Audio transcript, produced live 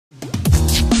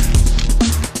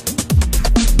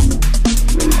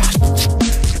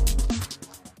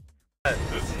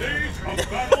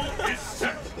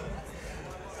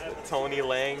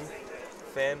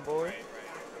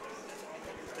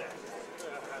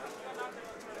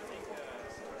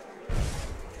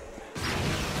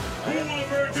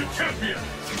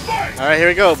Alright, here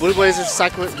we go. BlueBlazer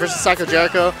versus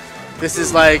SacoJericho. This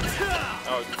is like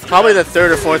probably the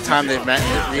third or fourth time they've met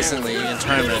recently in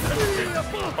tournament.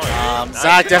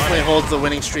 Zach definitely holds the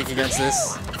winning streak against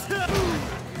this.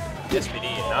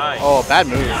 Oh, bad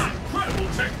move.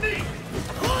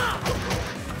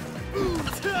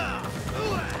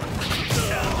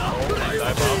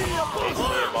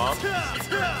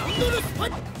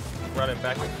 Running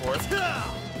back and forth.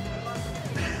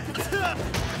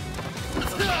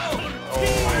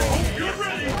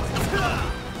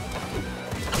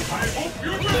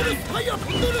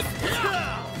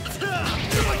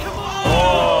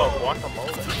 Oh,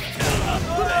 guacamole.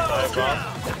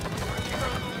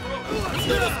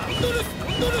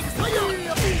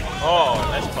 Oh,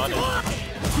 nice punish.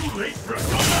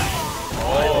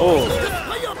 Oh.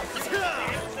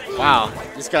 Wow,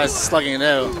 these guys slugging it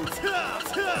out.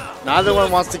 Neither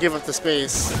one wants to give up the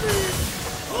space.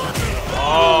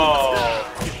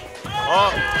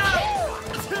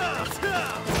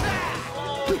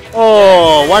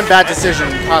 Oh, one bad decision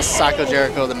cost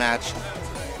SacoJericho the match.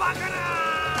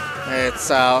 It's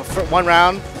one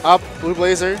round up,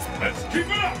 BlueBlazer. Let's keep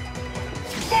it up.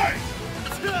 Fight.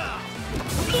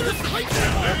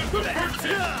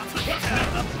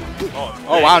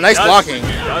 Oh wow, nice blocking.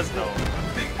 He does know.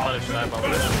 Punish that bump.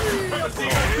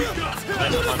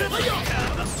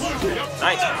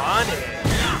 Nice punish.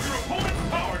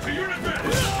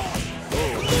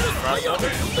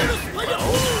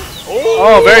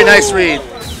 Oh, very nice read.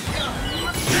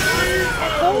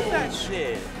 Hold that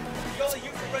shit.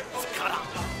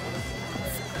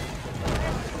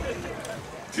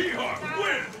 T-Hawk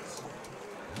wins.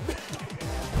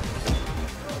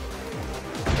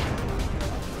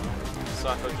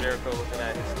 SacoJericho looking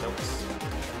at his notes.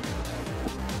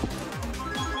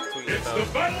 It's the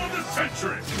battle of the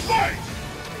century. Fight!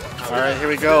 All right, here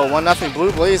we go. 1-0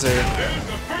 BlueBlazer. There's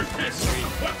the first hit.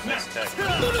 What's next?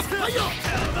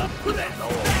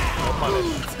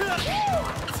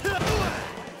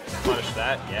 Punish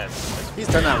that? Yes. He's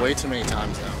done that way too many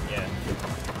times now. Yeah.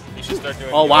 You should start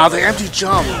doing. Oh wow, the empty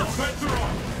jump.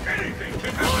 Anything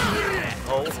can happen.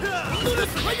 Oh.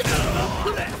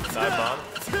 Dive bomb.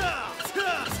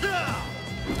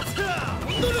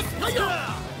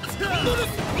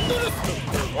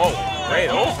 Whoa, right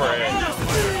over it.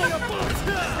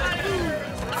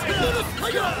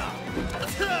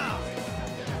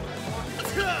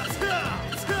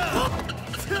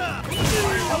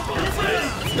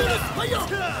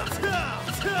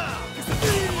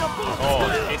 Oh,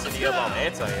 quesadilla bomb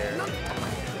anti-air.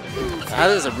 That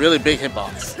is a really big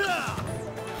hitbox.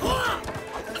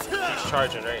 He's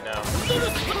charging right now.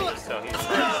 So he's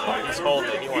charging. He's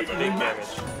holding. He wants big damage.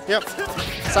 Yep.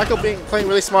 Saco playing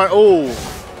really smart. Oh,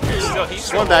 He's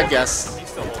just one bad guess. He's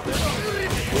still holding.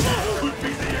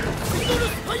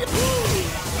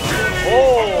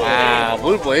 Oh! Wow,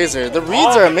 BlueBlazer. The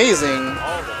reads are amazing.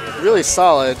 Really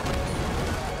solid.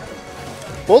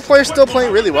 Both players still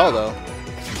playing really well though.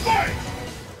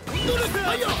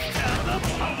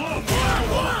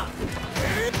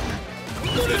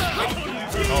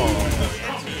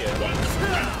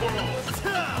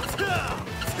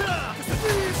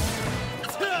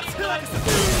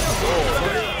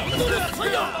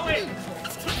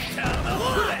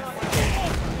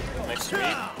 Next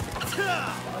sweep.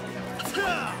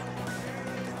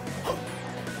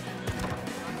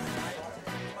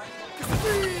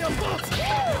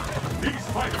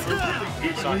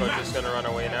 Saco's just gonna run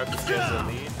away now because he has the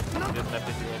lead. He doesn't have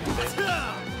to do anything.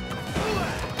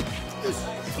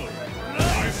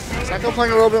 Saco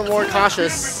playing a little bit more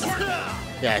cautious.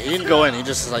 Yeah, he didn't go in. He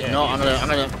just is like, no, I'm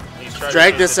gonna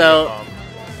drag this out.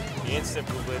 The instant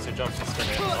BlueBlazer jumps, he's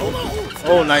gonna.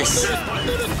 Oh, nice. He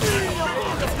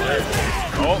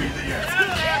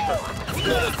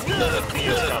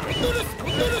is coming.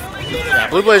 Yeah,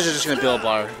 BlueBlazer just gonna build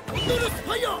bar.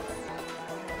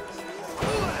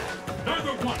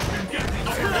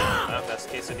 That's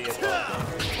quesadilla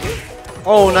bomb.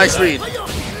 Oh, nice read.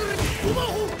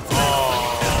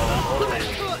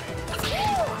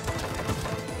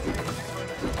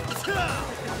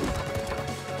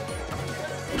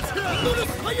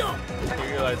 He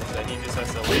realizes that he just has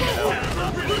to wait it out.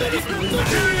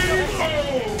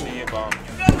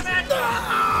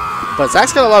 But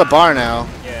Zach's got a lot of bar now.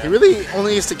 Yeah. He really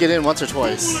only needs to get in once or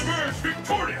twice.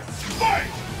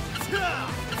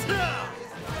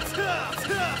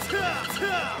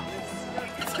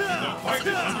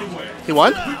 He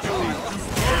won?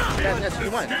 Yes, he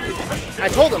won. I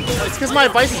told him. It's because my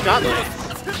advice is godly.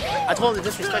 I told him to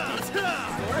disrespect you.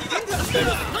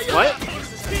 What?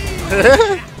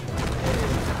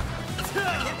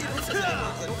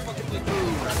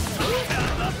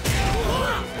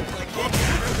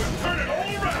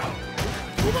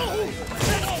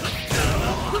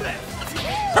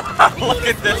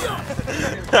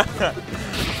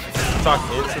 Talk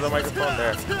into the microphone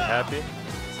there. Happy? It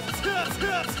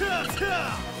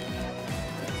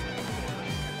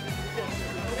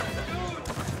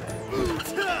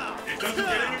doesn't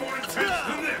get any more intense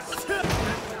than this.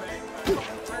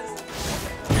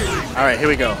 All right, here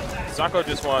we go. Sako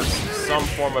just wants some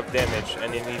form of damage,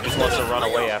 and then he just wants to run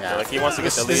away after. Yeah. Like, he wants to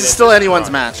get the lead. This is still anyone's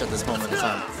match at this moment in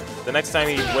time. The next time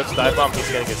he whips dive bomb, he's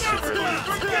going to get super elite.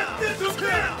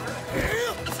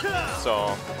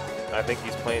 So, I think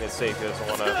he's playing it safe. He doesn't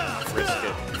want to risk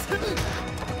it.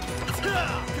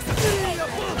 Yeah,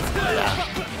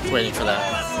 he's waiting for that.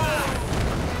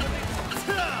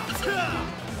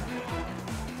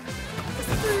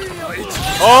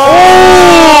 Oh!